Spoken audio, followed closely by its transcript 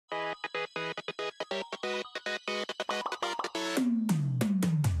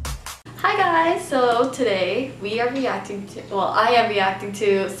Hi guys! So today we are reacting to, well, I am reacting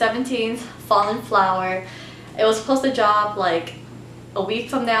to 17's Fallin Flower. It was supposed to drop like a week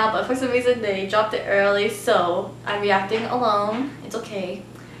from now, but for some reason they dropped it early, so I'm reacting alone. It's okay,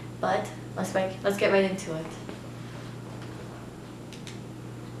 but let's get right into it.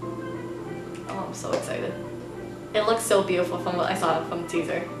 Oh, I'm so excited. It looks so beautiful from what I saw from the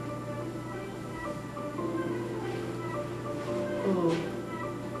teaser. Ooh.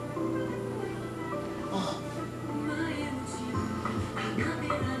 Oh.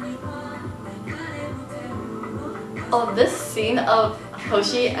 Oh, this scene of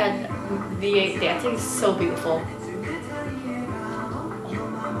Hoshi and V8 dancing is so beautiful.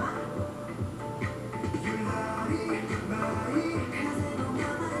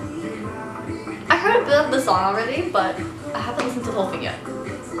 I heard a bit of the song already, but I haven't listened to the whole thing yet.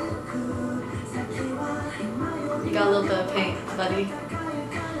 You got a little bit of paint, buddy.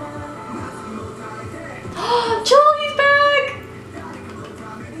 Charlie's back!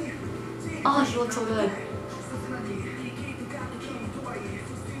 Oh, he looks so good.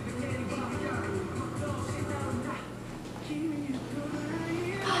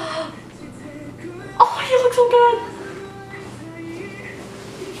 Oh, he looks so good!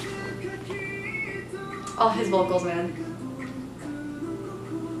 Oh, his vocals, man.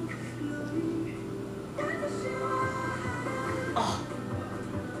 Oh.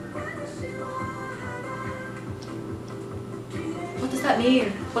 What does that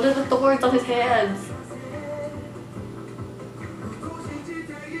mean? What are the thorns on his hands?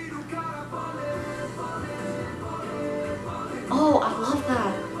 Oh, I love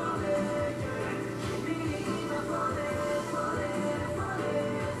that.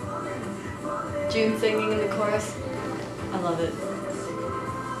 June singing in the chorus. I love it.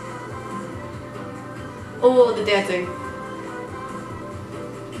 Oh, the dancing.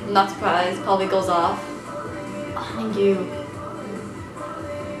 I'm not surprised. Probably goes off. Oh, thank you.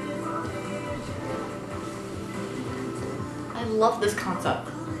 I love this concept.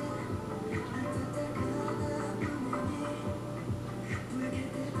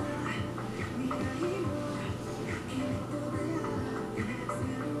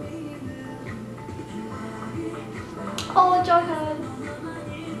 Oh, Jughead!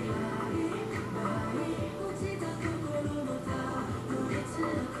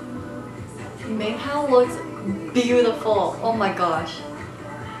 Mayhow looks beautiful. Oh my gosh.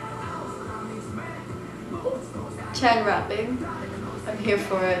 Chan rapping. I'm here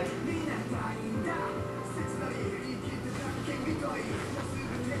for it.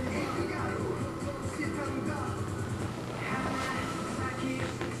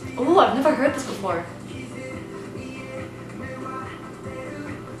 Oh, I've never heard this before.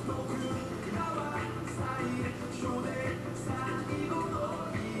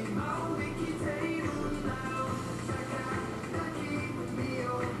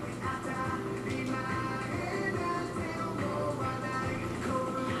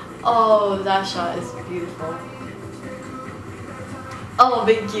 Oh, that shot is beautiful. Oh,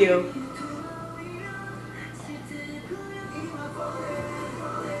 thank you.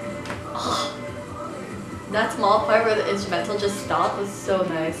 Oh, that small part where the instrumental just stopped was so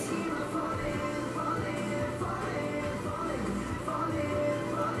nice.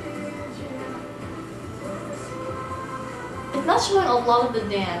 It's not showing a lot of the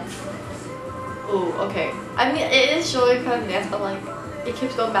dance. Oh, okay. I mean, it is showing kind of dance, but like, it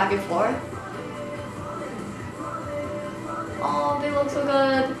keeps going back and forth. Oh, they look so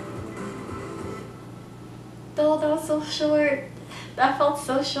good. Oh, that was so short. That felt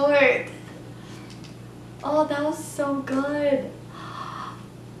so short. Oh, that was so good.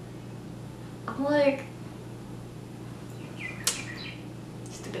 I'm like,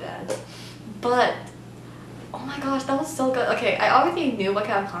 stupid ads. But, oh my gosh, that was so good. Okay, I already knew what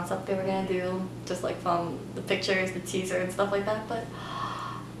kind of concept they were gonna do, just like from the pictures, the teaser, and stuff like that, but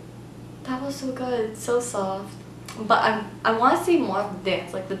that was so good, so soft. But I want to see more of the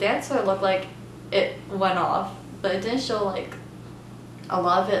dance. Like, the dance sort of looked like it went off, but it didn't show like a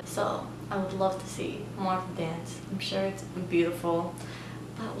lot of it, so I would love to see more of the dance. I'm sure it's beautiful.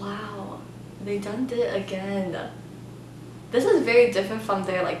 But wow, they done it again. This is very different from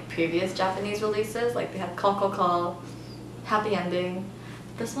their like previous Japanese releases. Like, they had Call Call Call, Happy Ending.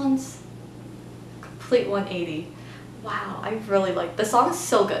 This one's complete 180. Wow, I really like the song. Is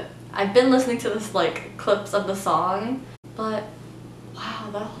so good. I've been listening to this like clips of the song, but wow,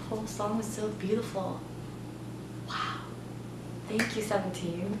 that whole song was so beautiful. Wow. Thank you,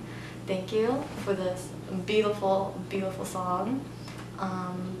 17. Thank you for this beautiful, beautiful song.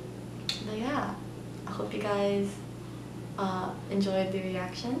 But yeah, I hope you guys enjoyed the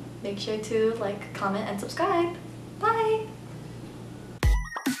reaction, make sure to like, comment, and subscribe.